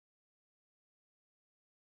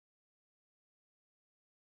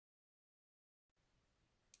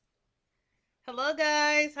Hello,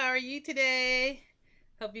 guys. How are you today?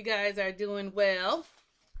 Hope you guys are doing well.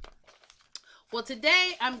 Well,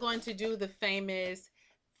 today I'm going to do the famous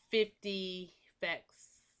 50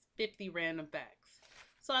 facts, 50 random facts.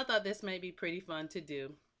 So I thought this may be pretty fun to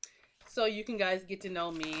do. So you can guys get to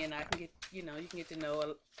know me and I can get, you can get to know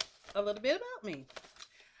a little bit about me.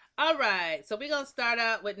 All right. So we're going to start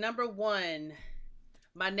out with number one.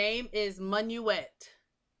 My name is Manuette.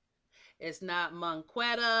 It's not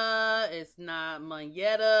Monquetta. It's not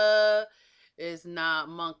Moneta. It's not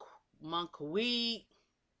Monqueet.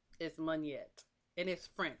 It's Monette. And it's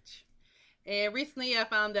French. And recently I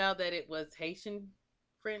found out that it was Haitian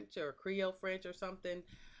French or Creole French or something.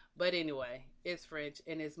 But anyway, it's French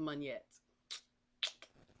and it's Monette.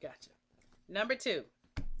 Gotcha. Number two.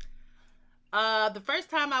 The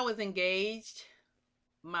first time I was engaged,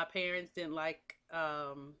 my parents didn't like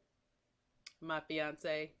my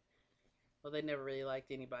fiance. Well, they never really liked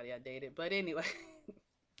anybody I dated. But anyway.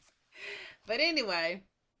 But anyway,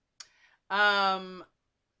 um,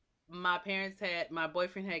 my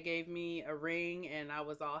boyfriend had gave me a ring, and I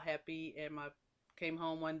was all happy. And my came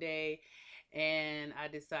home one day, and I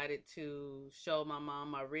decided to show my mom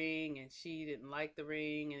my ring, and she didn't like the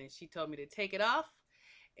ring, and she told me to take it off,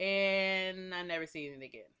 and I never seen it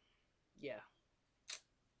again. Yeah,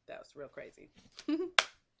 that was real crazy.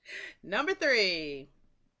 Number three.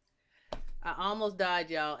 I almost died,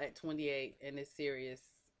 y'all, at 28, and it's serious.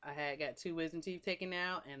 I had got two wisdom teeth taken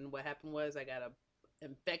out, and what happened was I got a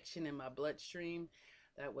infection in my bloodstream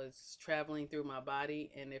that was traveling through my body,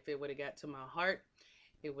 and if it would have got to my heart,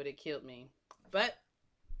 it would have killed me. But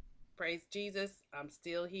praise Jesus, I'm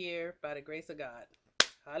still here by the grace of God.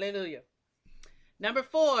 Hallelujah. Number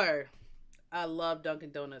four, I love Dunkin'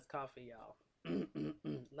 Donuts coffee, y'all.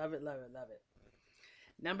 Love it, love it, love it.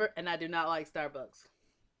 And I do not like Starbucks.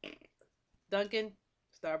 Dunkin',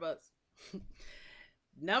 Starbucks.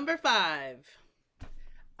 Number five,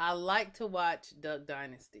 I like to watch Duck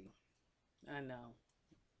Dynasty. I know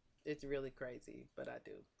it's really crazy, but I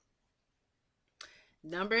do.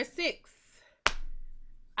 Number six,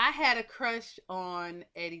 I had a crush on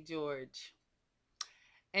Eddie George.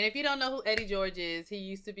 And if you don't know who Eddie George is, he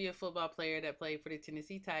used to be a football player that played for the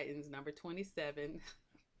Tennessee Titans, number 27.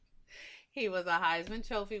 He was a Heisman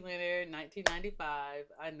Trophy winner in 1995.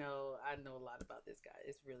 I know a lot about this guy.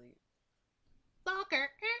 It's really soccer.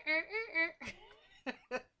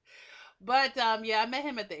 But yeah, I met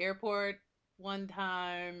him at the airport one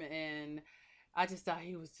time, and I just thought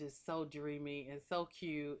he was just so dreamy and so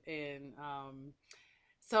cute. And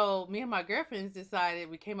so me and my girlfriends decided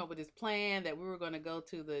we came up with this plan that we were going to go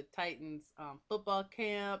to the Titans football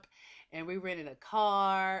camp, and we rented a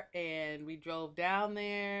car and we drove down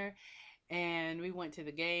there, and we went to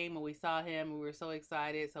the game and we saw him. We were so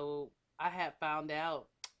excited. So I had found out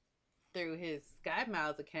through his Sky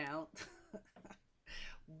Miles account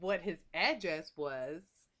what his address was.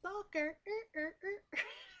 Stalker.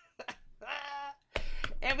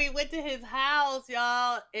 And we went to his house,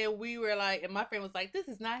 y'all, and we were like, and my friend was like, "This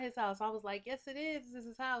is not his house." I was like, "Yes, it is. This is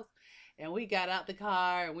his house." And we got out the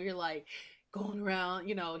car and we were like going around.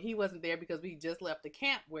 He wasn't there because we just left the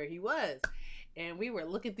camp where he was, and we were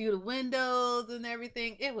looking through the windows and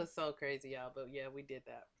everything. It was so crazy, y'all. But yeah, we did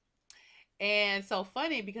that. And so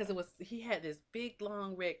funny because he had this big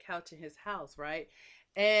long red couch in his house, right?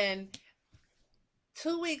 And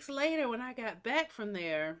 2 weeks later, when I got back from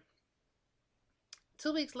there,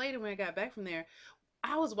 2 weeks later when I got back from there,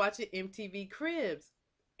 I was watching MTV Cribs.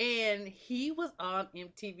 And he was on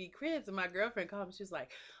MTV Cribs, and my girlfriend called me. She was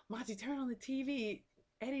like, "Monty, turn on the TV.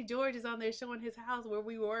 Eddie George is on there showing his house where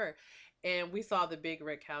we were." And we saw the big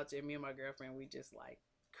red couch, and me and my girlfriend, we just like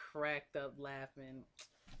cracked up laughing.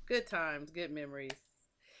 Good times, good memories.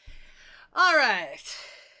 All right.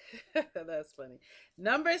 That's funny.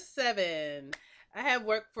 Number seven. I have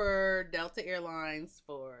worked for Delta Airlines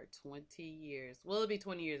for 20 years. Well, it'll be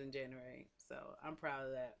 20 years in January. So I'm proud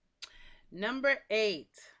of that. Number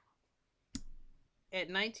eight. At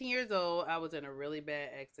 19 years old, I was in a really bad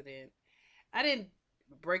accident. I didn't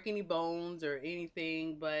break any bones or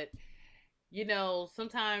anything, but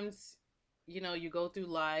sometimes you go through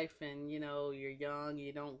life and you're young,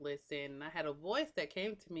 you don't listen. And I had a voice that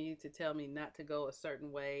came to me to tell me not to go a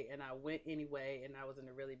certain way, and I went anyway, and I was in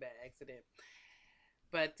a really bad accident.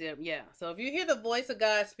 But yeah, so if you hear the voice of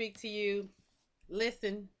God speak to you,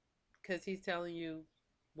 listen, because he's telling you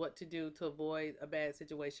what to do to avoid a bad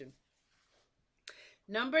situation.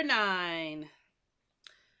 Number nine.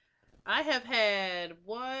 I have had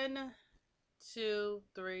one, two,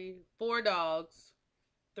 three, four dogs.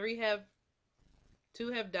 Three have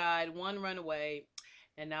Two have died, one run away,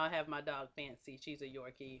 and now I have my dog Fancy. She's a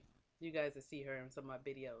Yorkie. You guys will see her in some of my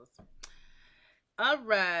videos. All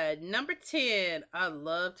right, number 10. I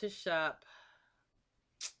love to shop.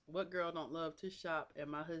 What girl don't love to shop? And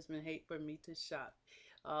my husband hate for me to shop.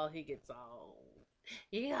 Oh, he gets all.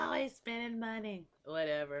 You always spending money.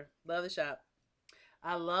 Whatever. Love to shop.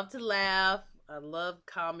 I love to laugh. I love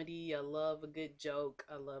comedy. I love a good joke.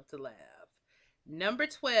 I love to laugh. Number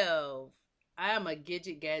 12. I am a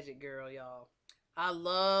Gidget Gadget girl, y'all. I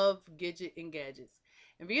love Gidget and Gadgets.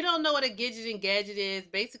 If you don't know what a Gidget and Gadget is,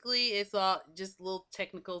 basically it's all just little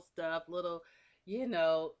technical stuff, little,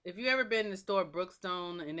 if you ever been in the store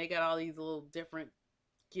Brookstone and they got all these little different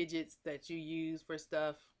gadgets that you use for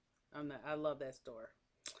stuff, I love that store.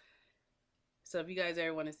 So if you guys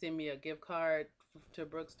ever want to send me a gift card to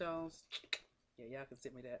Brookstones, yeah, y'all can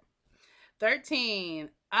send me that. 13.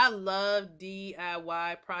 I love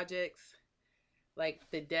DIY projects. Like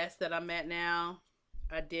the desk that I'm at now,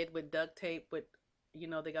 I did with duct tape with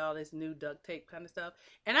they got all this new duct tape kind of stuff.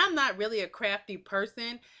 And I'm not really a crafty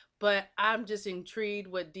person, but I'm just intrigued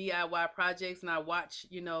with DIY projects and I watch,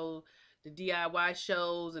 the DIY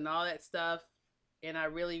shows and all that stuff. And I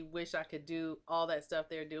really wish I could do all that stuff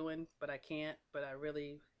they're doing, but I can't, but I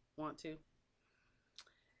really want to.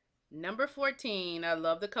 Number 14, I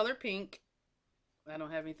love the color pink. I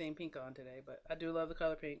don't have anything pink on today, but I do love the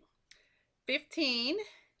color pink. 15,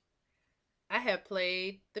 I have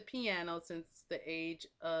played the piano since the age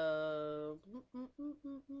of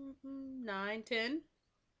 9, 10.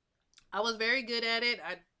 I was very good at it.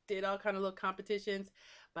 I did all kind of little competitions,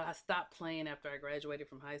 but I stopped playing after I graduated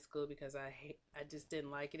from high school because I just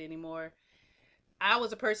didn't like it anymore. I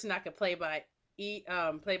was a person I could I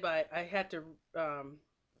had to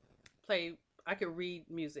play. I could read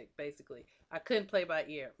music basically. I couldn't play by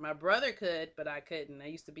ear. My brother could, but I couldn't. I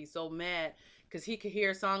used to be so mad because he could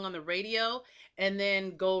hear a song on the radio and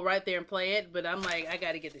then go right there and play it. But I'm like, I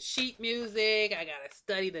got to get the sheet music. I got to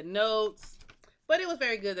study the notes. But it was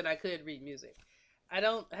very good that I could read music.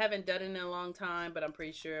 Haven't done it in a long time, but I'm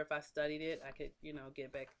pretty sure if I studied it, I could,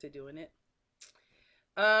 get back to doing it.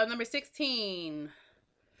 Number 16.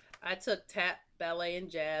 I took tap, ballet, and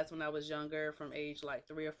jazz when I was younger, from age like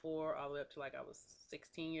 3 or 4 all the way up to like I was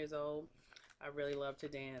 16 years old. I really love to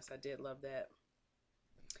dance. I did love that.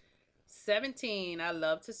 17, I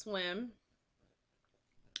love to swim.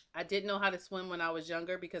 I didn't know how to swim when I was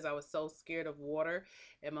younger because I was so scared of water.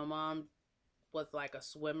 And my mom was like a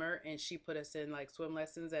swimmer and she put us in like swim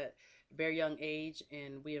lessons at a very young age.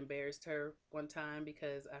 And we embarrassed her one time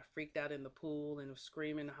because I freaked out in the pool and was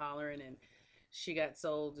screaming and hollering. And she got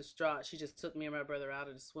so distraught, she just took me and my brother out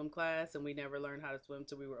of the swim class. And we never learned how to swim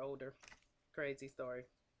till we were older. Crazy story.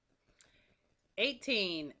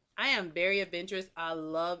 18, I am very adventurous. I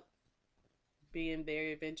love being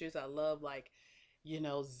very adventurous. I love like,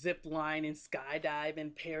 zip line and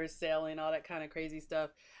skydiving, parasailing, all that kind of crazy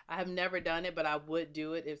stuff. I have never done it, but I would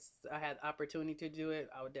do it if I had opportunity to do it.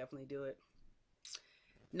 I would definitely do it.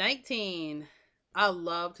 19, I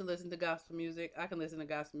love to listen to gospel music. I can listen to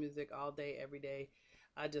gospel music all day, every day.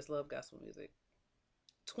 I just love gospel music.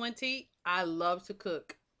 20, I love to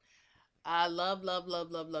cook. I love, love,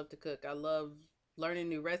 love, love, love to cook. I love learning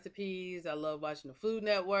new recipes. I love watching the Food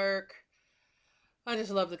Network. I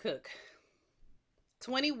just love to cook.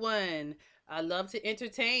 21, I love to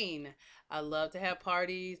entertain. I love to have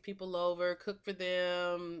parties, people over, cook for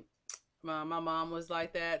them. My mom was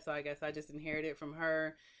like that, so I guess I just inherited from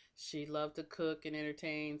her. She loved to cook and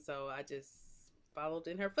entertain, so I just followed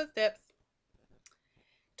in her footsteps.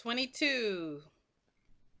 22,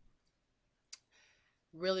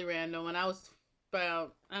 really random. When I was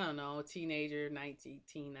about, I don't know, a teenager, 19,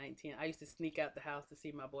 I used to sneak out the house to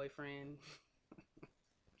see my boyfriend.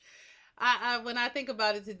 When I think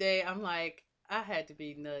about it today, I'm like, I had to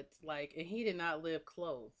be nuts. Like, and he did not live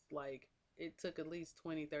close. Like, it took at least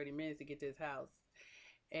 20, 30 minutes to get to his house.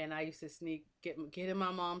 And I used to get in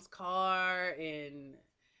my mom's car and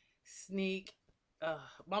sneak.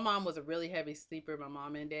 My mom was a really heavy sleeper, my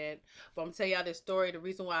mom and dad. But I'm gonna tell y'all this story. The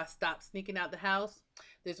reason why I stopped sneaking out the house,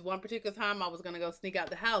 this one particular time I was gonna go sneak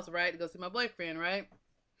out the house, right, to go see my boyfriend, right?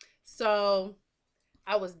 So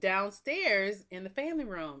I was downstairs in the family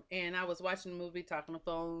room and I was watching a movie, talking on the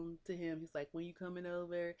phone to him. He's like, "When you coming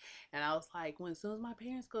over?" And I was like, "When as soon as my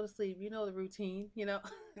parents go to sleep, you know the routine."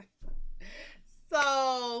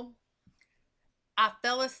 So I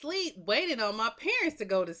fell asleep waiting on my parents to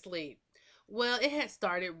go to sleep. Well, it had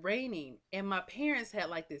started raining and my parents had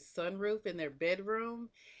like this sunroof in their bedroom,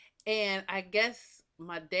 and I guess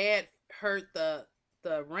my dad heard the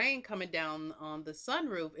rain coming down on the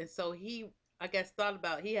sunroof, and so he, I guess, thought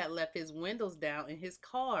about he had left his windows down in his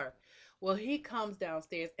car. Well, he comes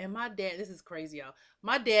downstairs, and my dad, this is crazy, y'all.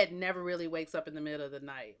 My dad never really wakes up in the middle of the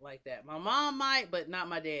night like that. My mom might, but not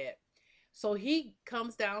my dad. So he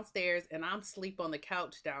comes downstairs, and I'm asleep on the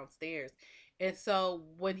couch downstairs. And so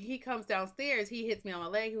when he comes downstairs, he hits me on my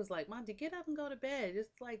leg. He was like, Monty, get up and go to bed.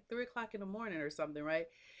 It's like 3 o'clock in the morning or something, right?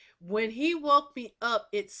 When he woke me up,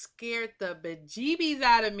 it scared the bejeebies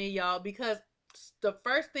out of me, y'all, because the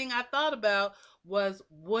first thing I thought about was,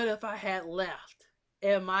 what if I had left?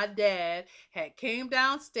 And my dad had came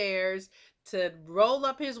downstairs to roll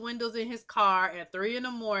up his windows in his car at 3 in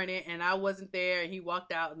the morning, and I wasn't there, and he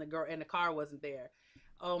walked out, and the car wasn't there.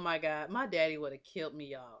 Oh my God, my daddy would have killed me,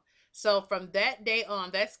 y'all. So from that day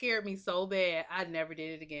on, that scared me so bad, I never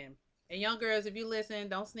did it again. And young girls, if you listen,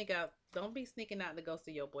 don't sneak out. Don't be sneaking out to go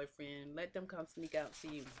see your boyfriend. Let them come sneak out and see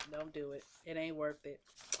you. Don't do it. It ain't worth it.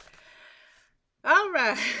 All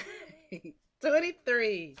right.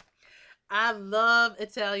 23. I love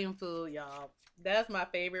Italian food, y'all. That's my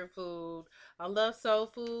favorite food. I love soul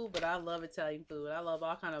food, but I love Italian food. I love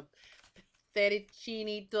all kind of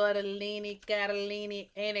fettuccine, tortellini, catalini,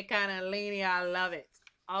 any kind of leaning. I love it.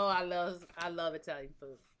 Oh, I love Italian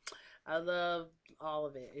food. I love all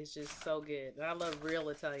of it. It's just so good. And I love real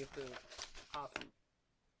Italian food. Awesome.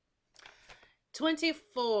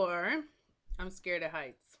 24. I'm scared of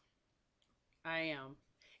heights. I am.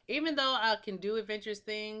 Even though I can do adventurous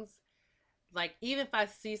things, like even if I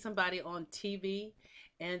see somebody on TV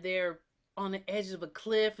and they're on the edge of a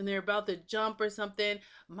cliff and they're about to jump or something,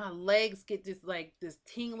 my legs get this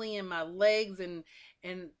tingling in my legs, and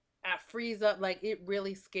I freeze up. Like it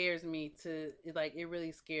really scares me to like it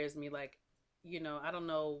really scares me. Like, I don't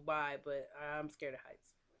know why, but I'm scared of heights.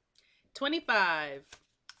 25.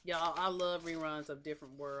 Y'all, I love reruns of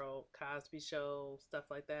Different World, Cosby Show, stuff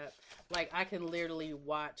like that. Like I can literally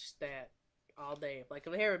watch that all day. Like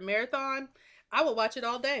if I have a marathon, I would watch it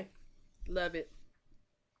all day. Love it.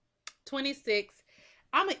 26.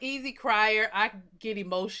 I'm an easy crier. I get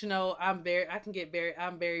emotional. I'm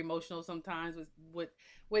very emotional sometimes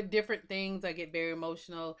with different things. I get very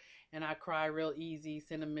emotional and I cry real easy,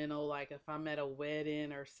 sentimental, like if I'm at a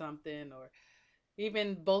wedding or something, or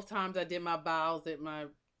even both times I did my vows at my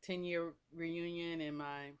 10-year reunion and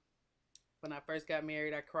my when I first got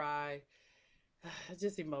married, I cried.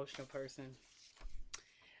 Just emotional person.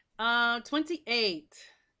 28.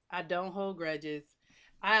 I don't hold grudges.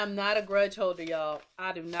 I am not a grudge holder, y'all.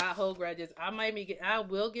 I do not hold grudges. I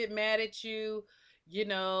will get mad at you,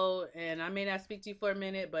 and I may not speak to you for a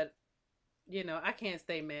minute, but I can't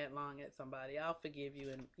stay mad long at somebody. I'll forgive you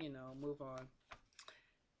and move on.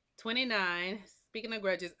 29. Speaking of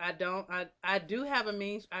grudges, I do have a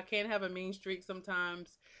mean I can have a mean streak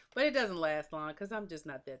sometimes, but it doesn't last long cuz I'm just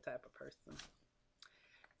not that type of person.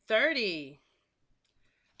 30.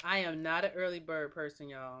 I am not an early bird person,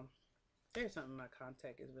 y'all. There's something in my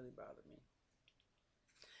contact is really bothering me.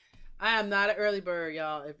 I am not an early bird,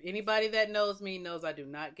 y'all. If anybody that knows me knows I do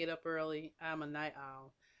not get up early. I'm a night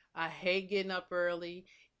owl. I hate getting up early.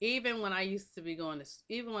 Even when I used to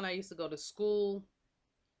go to school,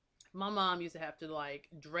 my mom used to have to like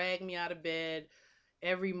drag me out of bed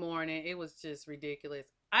every morning. It was just ridiculous.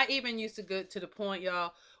 I even used to go to the point,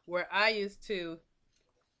 y'all, where I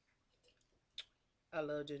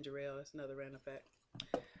love ginger ale. That's another random fact.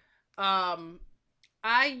 Um,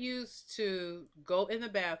 I used to go in the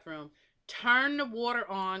bathroom, turn the water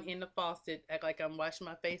on in the faucet, act like I'm washing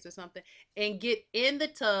my face or something, and get in the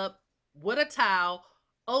tub with a towel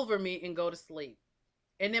over me and go to sleep.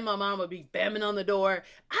 And then my mom would be bamming on the door.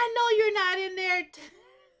 I know you're not in there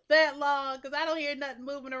that long because I don't hear nothing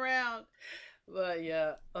moving around. But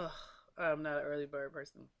yeah, ugh, I'm not an early bird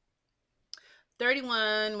person.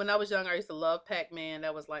 31. When I was younger, I used to love Pac Man.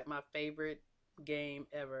 That was like my favorite game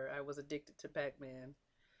ever. I was addicted to Pac Man.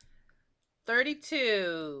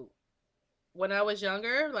 32. When I was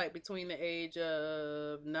younger, like between the age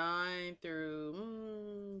of 9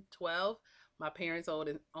 through 12, my parents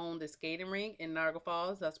owned a skating rink in Niagara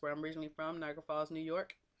Falls. That's where I'm originally from, Niagara Falls, New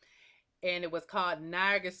York. And it was called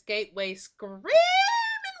Niagara Skateway Screaming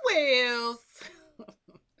Wheels.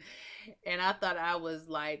 And I thought I was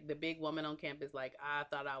like the big woman on campus. Like I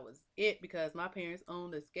thought I was it because my parents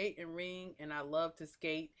owned a skating rink and I loved to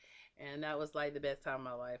skate. And that was like the best time of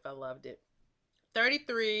my life. I loved it.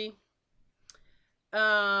 33.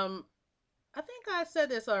 Um, I think I said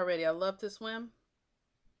this already. I love to swim.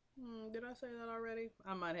 Did I say that already?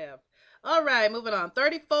 I might have. All right, moving on.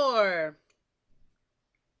 34.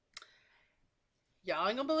 Y'all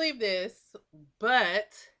ain't gonna believe this,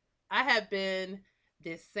 but I have been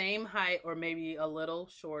this same height or maybe a little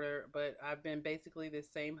shorter, but I've been basically the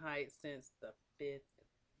same height since the fifth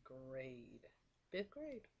grade. Fifth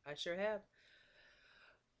grade. I sure have.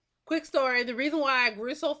 Quick story. The reason why I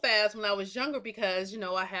grew so fast when I was younger because,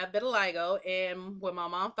 I had vitiligo. And when my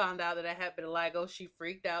mom found out that I had vitiligo, she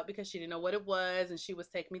freaked out because she didn't know what it was. And she was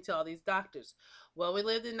taking me to all these doctors. Well, we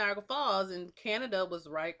lived in Niagara Falls and Canada was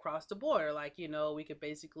right across the border. Like, we could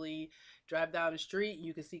basically drive down the street and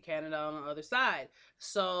you could see Canada on the other side.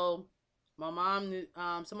 So my mom,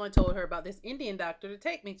 someone told her about this Indian doctor to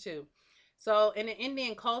take me to. So in the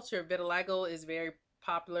Indian culture, vitiligo is very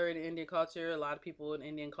popular in Indian culture. A lot of people in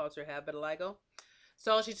Indian culture have vitiligo.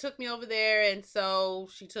 So she took me over there, and so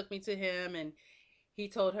she took me to him, and he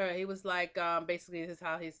told her he was like, basically, this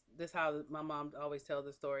is how my mom always tells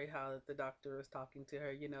the story how the doctor was talking to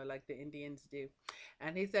her, like the Indians do,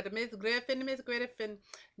 and he said, Miss Griffin,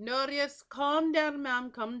 no, just calm down, ma'am,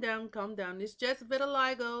 calm down. It's just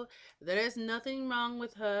vitiligo. There is nothing wrong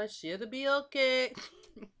with her. She'll be okay.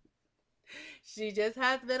 She just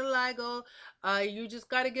has vitiligo. You just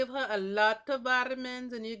gotta give her a lot of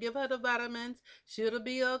vitamins, and you give her the vitamins, she'll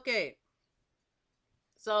be okay.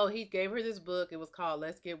 So he gave her this book. It was called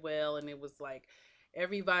Let's Get Well, and it was like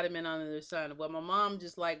every vitamin under the sun. Well, my mom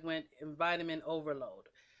just like went in vitamin overload.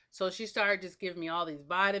 So she started just giving me all these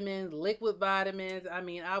vitamins, liquid vitamins. I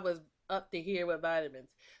mean, I was up to here with vitamins.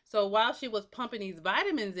 So while she was pumping these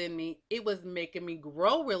vitamins in me, it was making me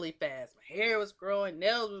grow really fast. My hair was growing,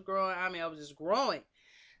 nails was growing. I mean, I was just growing.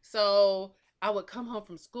 So I would come home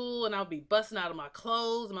from school and I would be busting out of my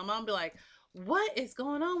clothes. And my mom would be like, what is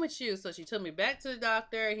going on with you? So she took me back to the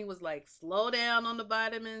doctor and he was like, slow down on the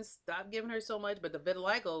vitamins, stop giving her so much. But the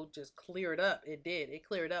vitiligo just cleared up. It did. It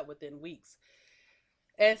cleared up within weeks.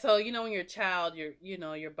 And so, when you're a child,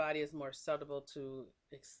 your body is more susceptible to,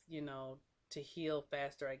 you know, to heal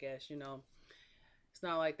faster, I guess, It's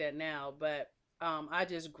not like that now, but I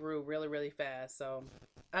just grew really, really fast. So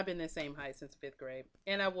I've been the same height since fifth grade.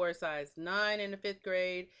 And I wore a size 9 in the fifth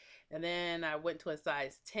grade. And then I went to a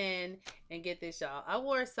size 10. And get this, y'all, I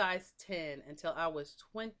wore a size 10 until I was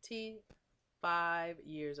 25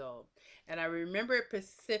 years old. And I remember it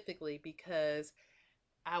specifically because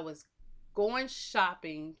I was going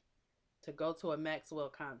shopping to go to a Maxwell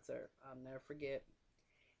concert. I'll never forget.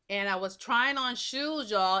 And I was trying on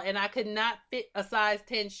shoes, y'all, and I could not fit a size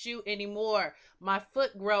 10 shoe anymore. My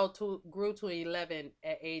foot grew to 11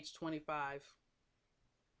 at age 25.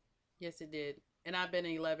 Yes, it did. And I've been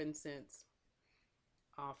 11 since.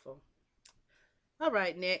 Awful. All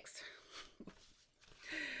right, next.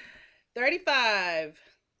 35.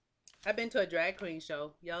 I've been to a drag queen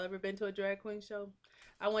show. Y'all ever been to a drag queen show?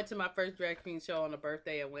 I went to my first drag queen show on a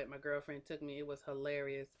birthday. I went. My girlfriend took me. It was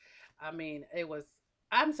hilarious. I mean, it was.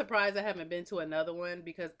 I'm surprised I haven't been to another one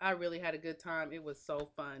because I really had a good time. It was so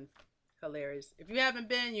fun, hilarious. If you haven't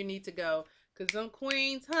been, you need to go because them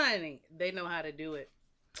queens, honey, they know how to do it.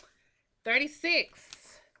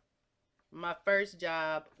 36. My first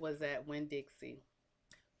job was at Winn Dixie.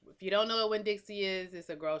 If you don't know what Winn Dixie is, it's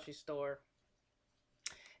a grocery store.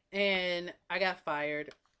 And I got fired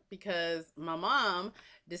because my mom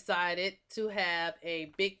decided to have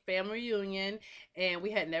a big family reunion, and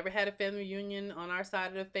we had never had a family reunion on our side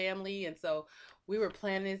of the family. And so we were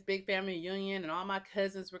planning this big family reunion and all my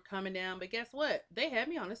cousins were coming down, but guess what, they had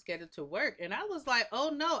me on the schedule to work and I was like,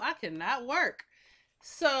 oh no, I cannot work.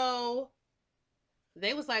 So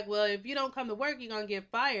they was like, well, if you don't come to work, you're gonna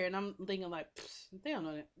get fired. And I'm thinking like, they don't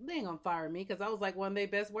know that. They ain't gonna fire me because I was like one of their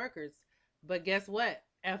best workers. But guess what?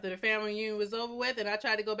 After the family reunion was over with and I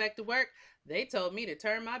tried to go back to work, they told me to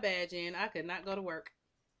turn my badge in. I could not go to work.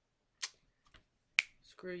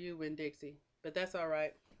 Screw you, Winn Dixie. But that's all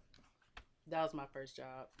right. That was my first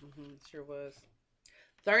job. Sure was.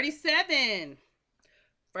 37.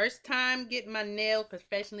 First time getting my nails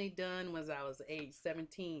professionally done was I was age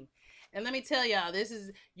 17. And let me tell y'all, this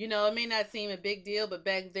is, it may not seem a big deal, but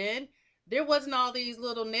back then, there wasn't all these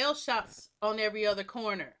little nail shops on every other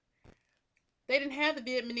corner. They didn't have the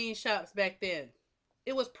Vietnamese shops back then.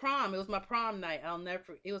 It was prom. It was my prom night.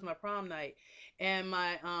 It was my prom night. And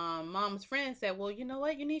my mom's friend said, well, you know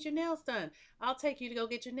what? You need your nails done. I'll take you to go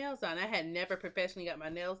get your nails done. I had never professionally got my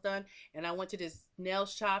nails done. And I went to this nail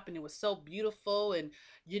shop and it was so beautiful and,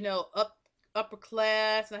 upper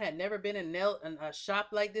class. And I had never been in a shop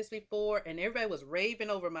like this before. And everybody was raving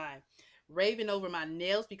over my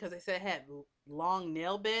nails because they said I had long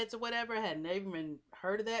nail beds or whatever. I had never even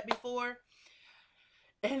heard of that before.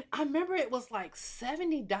 And I remember it was like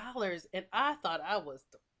 $70, and I thought I was,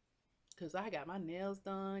 because I got my nails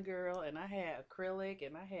done, girl, and I had acrylic,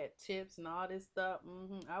 and I had tips and all this stuff.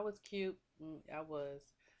 I was cute. I was.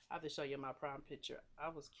 I have to show you my prom picture. I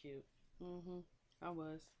was cute. I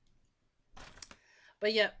was.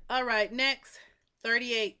 But yeah, all right, next,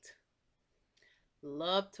 38.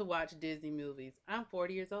 Love to watch Disney movies. I'm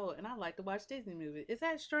 40 years old and I like to watch Disney movies. Is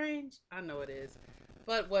that strange? I know it is.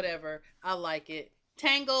 But whatever. I like it.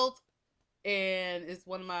 Tangled, and it's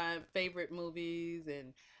one of my favorite movies,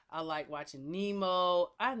 and I like watching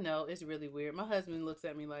Nemo. I know it's really weird. My husband looks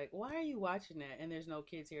at me like, "Why are you watching that?" And there's no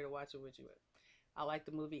kids here to watch it with you. I like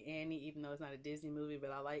the movie Annie, even though it's not a Disney movie,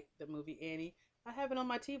 but I like the movie Annie. I have it on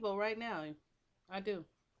my TiVo right now. I do.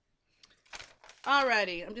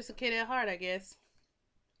 Alrighty, I'm just a kid at heart, I guess.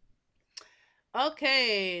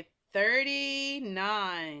 Okay,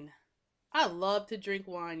 39. I love to drink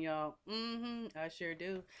wine, y'all. I sure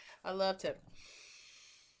do. I love to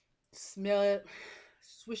smell it,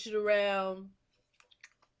 swish it around,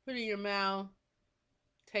 put it in your mouth,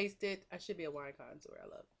 taste it. I should be a wine connoisseur.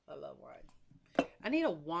 I love wine. I need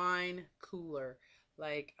a wine cooler,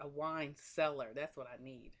 like a wine cellar. That's what I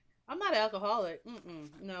need. I'm not alcoholic.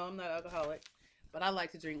 No, I'm not alcoholic, but I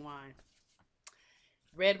like to drink wine.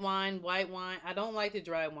 Red wine, white wine. I don't like the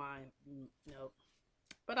dry wine. Nope.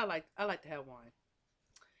 But I like to have wine.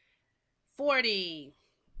 40.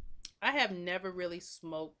 I have never really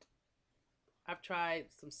smoked. I've tried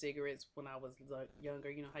some cigarettes when I was younger.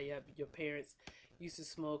 You know how you have your parents used to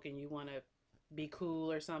smoke and you want to be cool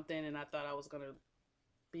or something. And I thought I was going to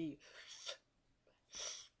be,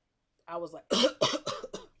 I was like,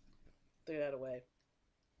 threw that away.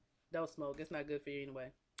 Don't smoke. It's not good for you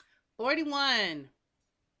anyway. 41.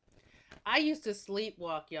 I used to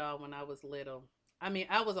sleepwalk, y'all, when I was little. I mean,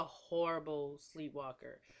 I was a horrible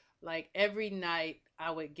sleepwalker. Like every night,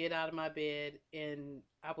 I would get out of my bed and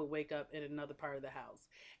I would wake up in another part of the house.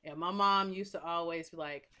 And my mom used to always be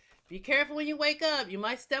like, "Be careful when you wake up. You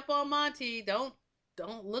might step on Monty. Don't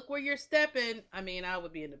look where you're stepping." I mean, I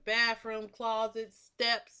would be in the bathroom, closets,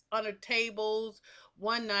 steps, under tables.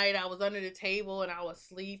 One night, I was under the table and I was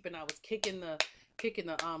asleep and I was kicking the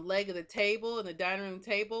leg of the table in the dining room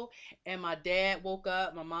table, and my dad woke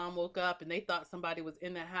up, my mom woke up, and they thought somebody was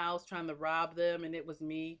in the house trying to rob them, and it was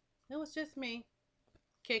me. It was just me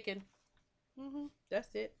kicking.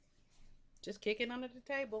 That's it. Just kicking under the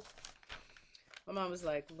table. My mom was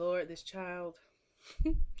like, "Lord, this child."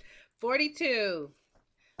 42.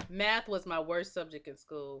 Math was my worst subject in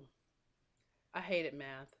school. I hated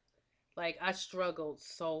math. Like, I struggled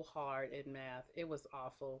so hard in math. It was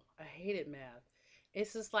awful. I hated math.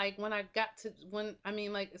 It's just like when I got to, when, I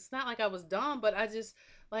mean, like, it's not like I was dumb, but I just,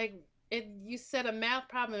 like, you set a math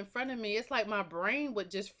problem in front of me, it's like my brain would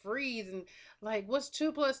just freeze and, like, what's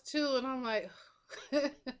 2 plus 2? And I'm like,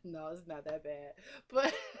 no, it's not that bad.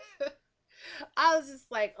 But I was just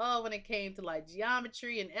like, oh, when it came to like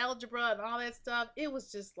geometry and algebra and all that stuff, it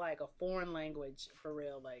was just like a foreign language for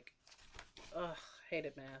real. Like, ugh,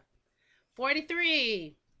 hated math.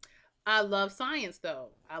 43. I love science though.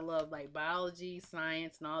 I love like biology,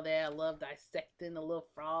 science, and all that. I love dissecting the little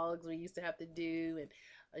frogs we used to have to do,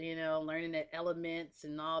 and learning the elements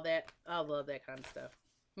and all that. I love that kind of stuff.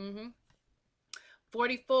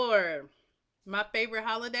 44. My favorite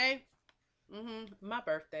holiday. My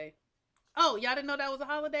birthday. Oh, y'all didn't know that was a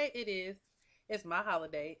holiday? It is. It's my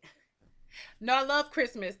holiday. No, I love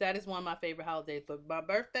Christmas. That is one of my favorite holidays. But my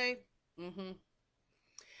birthday. hmm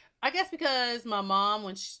I guess because my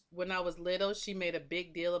mom, when I was little, she made a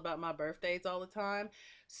big deal about my birthdays all the time.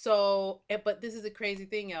 So, but this is a crazy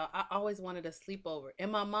thing, y'all. I always wanted a sleepover,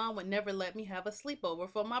 and my mom would never let me have a sleepover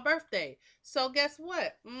for my birthday. So, guess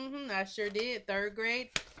what? I sure did. Third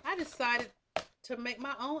grade, I decided to make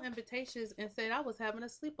my own invitations and said I was having a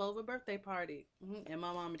sleepover birthday party. And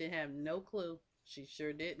my mom didn't have no clue. She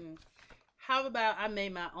sure didn't. How about I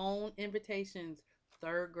made my own invitations?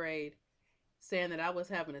 Third grade, saying that I was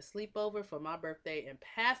having a sleepover for my birthday and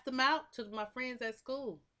passed them out to my friends at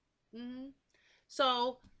school. hmm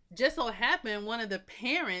So, just so happened, one of the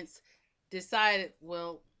parents decided,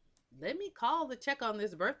 well, let me call to check on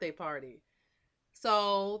this birthday party.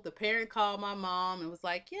 So the parent called my mom and was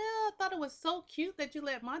like, "Yeah, I thought it was so cute that you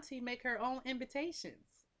let Monty make her own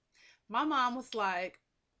invitations." My mom was like,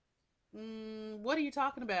 "What are you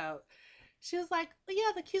talking about?" She was like,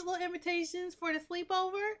 "Yeah, the cute little invitations for the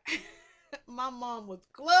sleepover." My mom was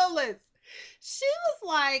clueless. She was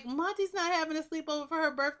like, "Monty's not having a sleepover for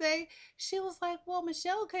her birthday." She was like, "Well,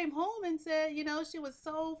 Michelle came home and said, she was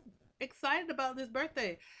so excited about this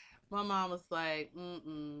birthday." My mom was like,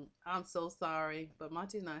 "I'm so sorry, but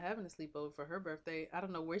Monty's not having a sleepover for her birthday. I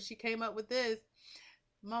don't know where she came up with this."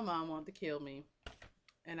 My mom wanted to kill me,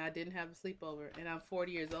 and I didn't have a sleepover, and I'm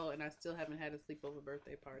 40 years old, and I still haven't had a sleepover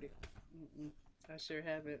birthday party. I sure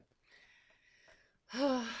haven't.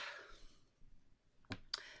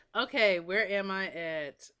 Okay, where am I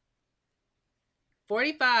at?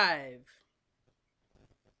 45.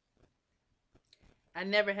 I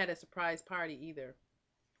never had a surprise party either.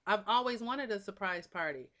 I've always wanted a surprise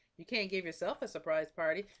party. You can't give yourself a surprise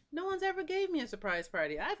party. No one's ever gave me a surprise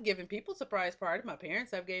party. I've given people surprise party. My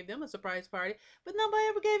parents have gave them a surprise party, but nobody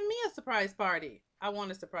ever gave me a surprise party. I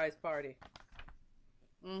want a surprise party.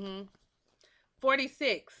 Mm-hmm.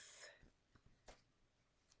 46.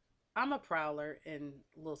 I'm a prowler and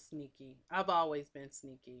a little sneaky. I've always been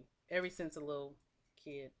sneaky ever since a little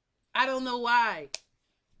kid. I don't know why.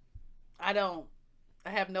 I don't.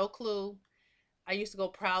 I have no clue. I used to go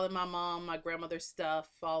prowling my mom, my grandmother's stuff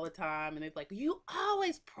all the time, and they're like, "You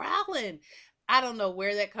always prowling." I don't know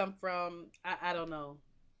where that come from. I don't know.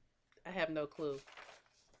 I have no clue.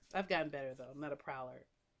 I've gotten better though. I'm not a prowler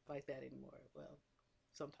like that anymore. Well,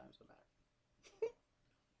 sometimes I'm not.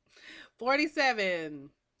 47.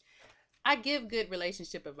 I give good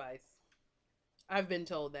relationship advice. I've been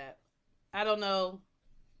told that. I don't know.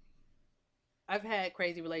 I've had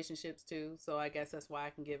crazy relationships too, so I guess that's why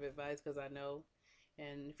I can give advice because I know.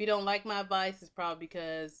 And if you don't like my advice, it's probably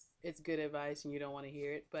because it's good advice and you don't want to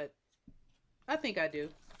hear it. But I think I do.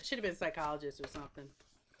 I should have been a psychologist or something.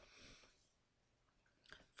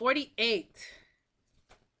 48.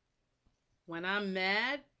 When I'm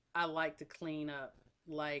mad, I like to clean up.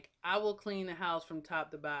 Like, I will clean the house from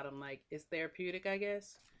top to bottom. Like, it's therapeutic, I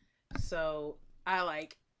guess. So I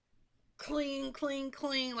like clean, clean,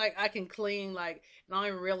 clean. Like, I can clean, like, and I don't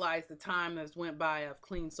even realize the time that's went by. I've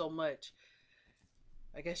cleaned so much.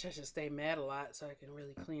 I guess I should stay mad a lot so I can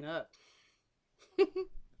really clean up.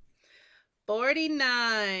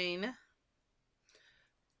 49.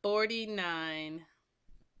 49.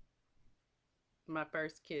 My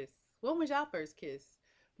first kiss. When was y'all first kiss?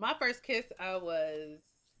 My first kiss, I was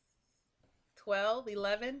 12,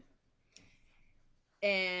 11,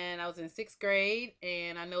 and I was in sixth grade,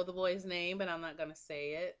 and I know the boy's name, but I'm not going to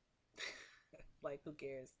say it. Like, who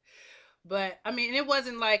cares? But, I mean, it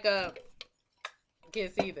wasn't like a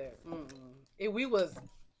kiss either. We was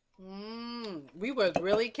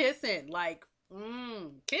really kissing. Like,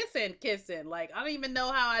 kissing. Like, I don't even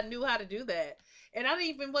know how I knew how to do that. And I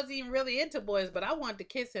wasn't even really into boys, but I wanted to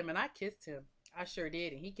kiss him, and I kissed him. I sure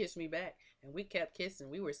did, and he kissed me back, and we kept kissing.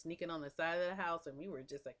 We were sneaking on the side of the house, and we were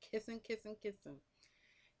just like kissing, kissing, kissing.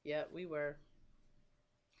 Yeah, we were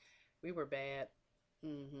bad.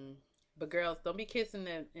 Hmm. But girls, don't be kissing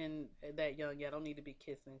in that young. Yeah, don't need to be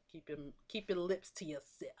kissing. Keep your lips to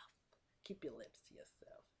yourself. Keep your lips to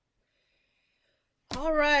yourself.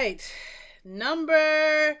 All right,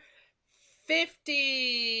 number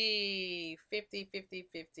 50. 50, 50,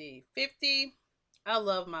 50, 50. I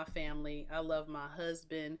love my family. I love my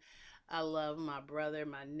husband. I love my brother,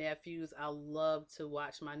 my nephews. I love to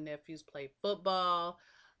watch my nephews play football.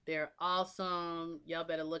 They're awesome. Y'all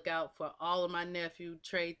better look out for all of my nephew,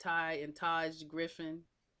 Trey, Ty, and Taj Griffin.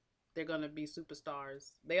 They're going to be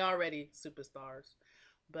superstars. They already superstars.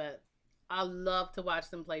 But I love to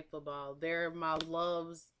watch them play football. They're my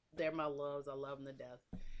loves. They're my loves. I love them to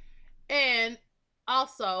death. And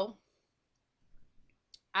also,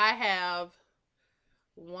 I have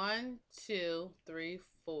one, two, three,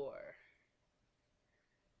 four,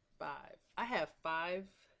 five. I have five,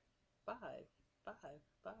 five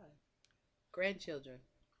grandchildren.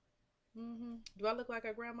 Do I look like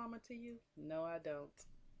a grandmama to you? No, I don't.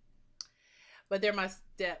 But they're my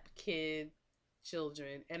step kid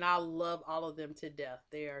children, and I love all of them to death.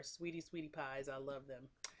 They are sweetie, sweetie pies. I love them.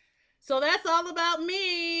 So that's all about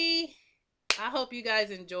me. I hope you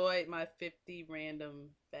guys enjoyed my 50 random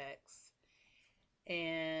facts.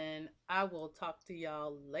 And I will talk to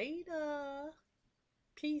y'all later.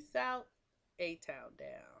 Peace out. A Town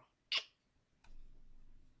down.